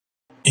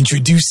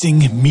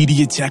Introducing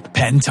MediaTek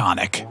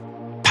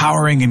Pentonic,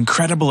 powering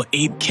incredible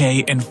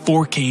 8K and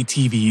 4K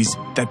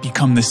TVs that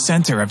become the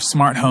center of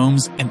smart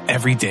homes and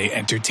everyday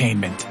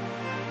entertainment.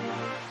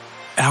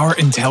 Our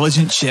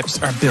intelligent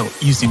chips are built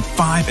using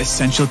 5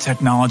 essential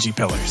technology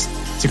pillars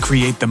to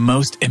create the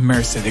most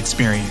immersive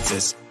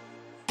experiences.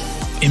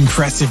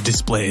 Impressive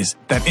displays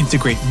that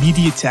integrate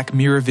MediaTek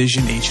Mirror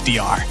Vision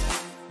HDR,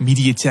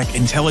 MediaTek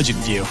Intelligent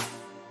View,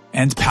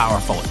 and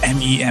powerful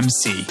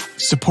MEMC,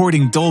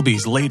 supporting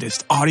Dolby's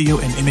latest audio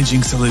and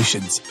imaging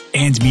solutions,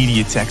 and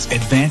MediaTek's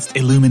advanced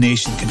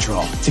illumination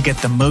control to get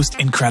the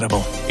most incredible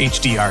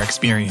HDR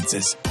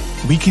experiences.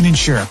 We can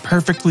ensure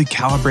perfectly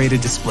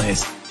calibrated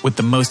displays with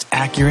the most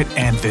accurate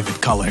and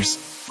vivid colors.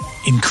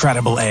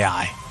 Incredible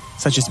AI,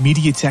 such as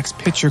MediaTek's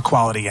picture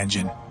quality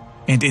engine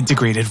and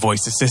integrated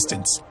voice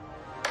assistants.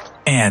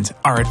 And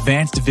our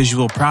advanced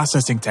visual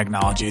processing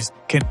technologies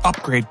can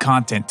upgrade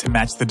content to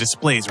match the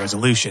display's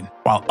resolution,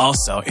 while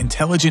also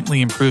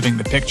intelligently improving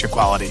the picture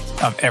quality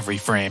of every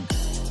frame.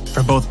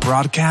 For both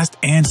broadcast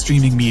and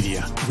streaming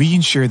media, we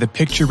ensure the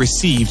picture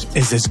received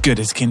is as good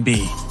as can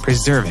be,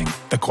 preserving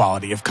the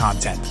quality of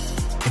content.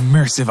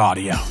 Immersive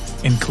audio,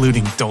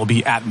 including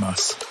Dolby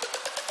Atmos,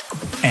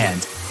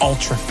 and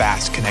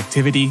ultra-fast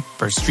connectivity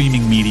for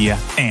streaming media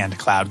and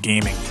cloud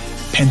gaming.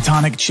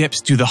 Pentonic chips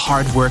do the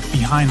hard work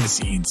behind the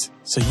scenes,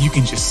 so you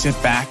can just sit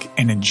back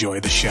and enjoy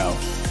the show.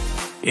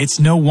 It's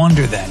no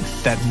wonder then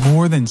that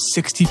more than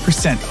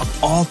 60%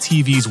 of all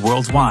TVs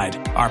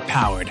worldwide are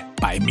powered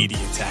by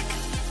MediaTek.